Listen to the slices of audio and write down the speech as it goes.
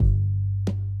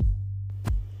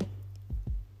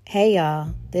Hey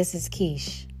y'all, this is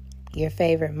Keish, your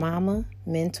favorite mama,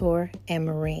 mentor, and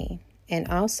Marine, and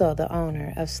also the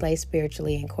owner of Slay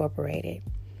Spiritually Incorporated.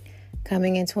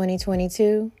 Coming in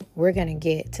 2022, we're going to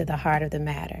get to the heart of the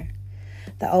matter.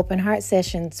 The Open Heart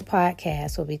Sessions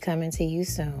podcast will be coming to you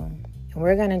soon, and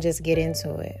we're going to just get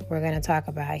into it. We're going to talk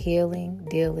about healing,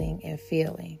 dealing, and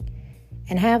feeling,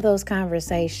 and have those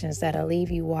conversations that'll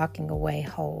leave you walking away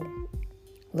whole.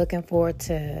 Looking forward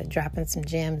to dropping some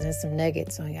gems and some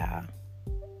nuggets on y'all.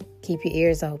 Keep your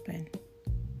ears open.